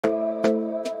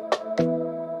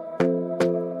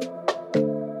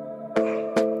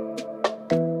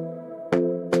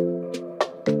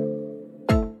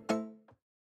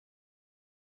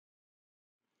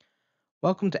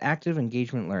Welcome to Active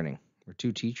Engagement Learning. We're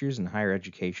two teachers in higher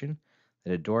education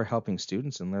that adore helping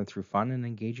students and learn through fun and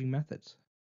engaging methods.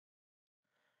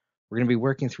 We're going to be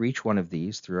working through each one of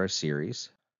these through our series,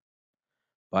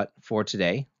 but for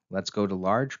today, let's go to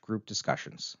large group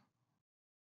discussions.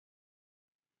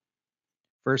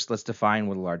 First, let's define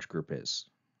what a large group is.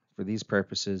 For these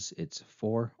purposes, it's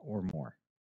 4 or more.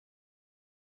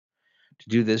 To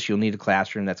do this, you'll need a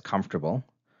classroom that's comfortable.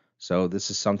 So this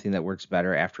is something that works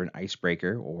better after an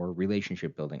icebreaker or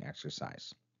relationship building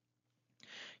exercise.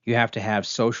 You have to have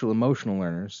social emotional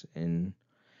learners in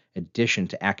addition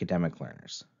to academic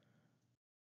learners.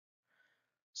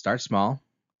 Start small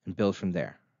and build from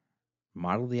there.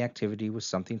 Model the activity with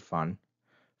something fun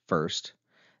first,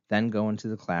 then go into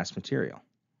the class material.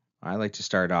 I like to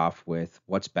start off with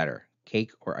what's better,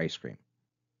 cake or ice cream.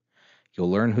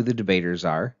 You'll learn who the debaters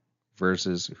are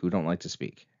versus who don't like to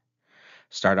speak.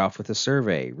 Start off with a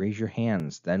survey, raise your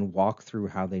hands, then walk through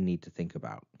how they need to think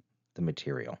about the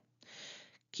material.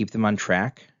 Keep them on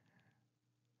track.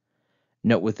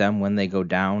 Note with them when they go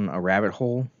down a rabbit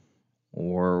hole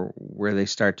or where they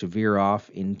start to veer off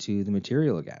into the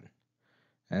material again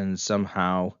and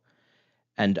somehow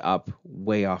end up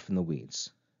way off in the weeds.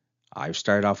 I've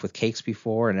started off with cakes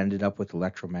before and ended up with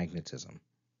electromagnetism.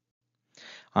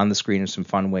 On the screen are some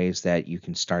fun ways that you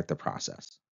can start the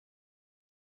process.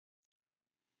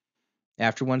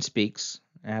 After one speaks,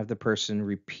 have the person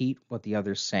repeat what the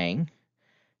other's saying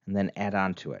and then add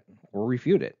on to it or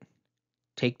refute it.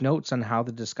 Take notes on how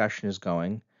the discussion is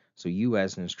going so you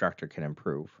as an instructor can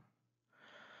improve.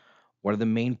 What are the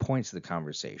main points of the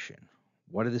conversation?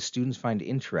 What do the students find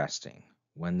interesting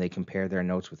when they compare their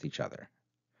notes with each other?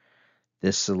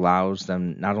 This allows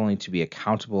them not only to be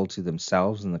accountable to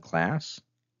themselves in the class,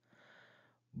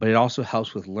 but it also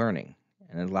helps with learning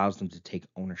and it allows them to take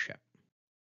ownership.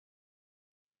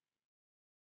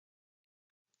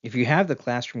 If you have the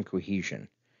classroom cohesion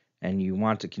and you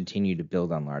want to continue to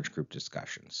build on large group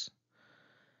discussions,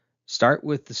 start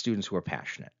with the students who are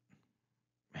passionate.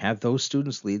 Have those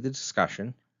students lead the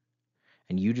discussion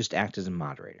and you just act as a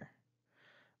moderator.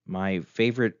 My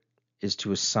favorite is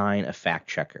to assign a fact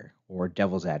checker or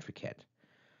devil's advocate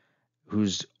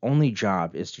whose only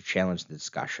job is to challenge the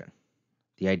discussion.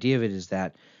 The idea of it is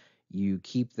that you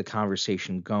keep the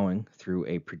conversation going through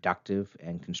a productive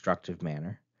and constructive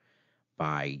manner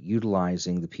by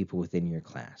utilizing the people within your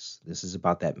class. This is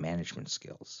about that management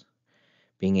skills,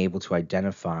 being able to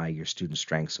identify your students'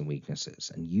 strengths and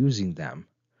weaknesses and using them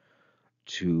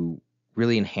to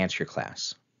really enhance your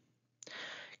class.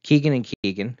 Keegan and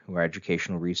Keegan, who are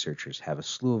educational researchers, have a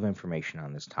slew of information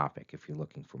on this topic if you're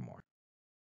looking for more.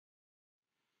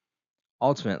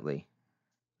 Ultimately,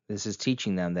 this is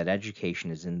teaching them that education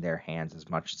is in their hands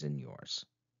as much as in yours.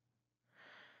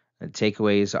 The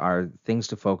takeaways are things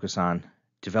to focus on: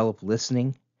 develop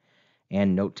listening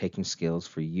and note-taking skills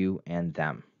for you and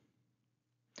them.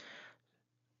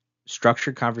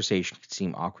 Structured conversation can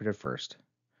seem awkward at first,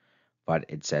 but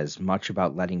it's as much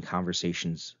about letting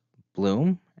conversations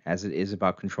bloom as it is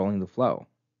about controlling the flow.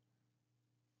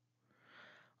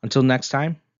 Until next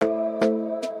time,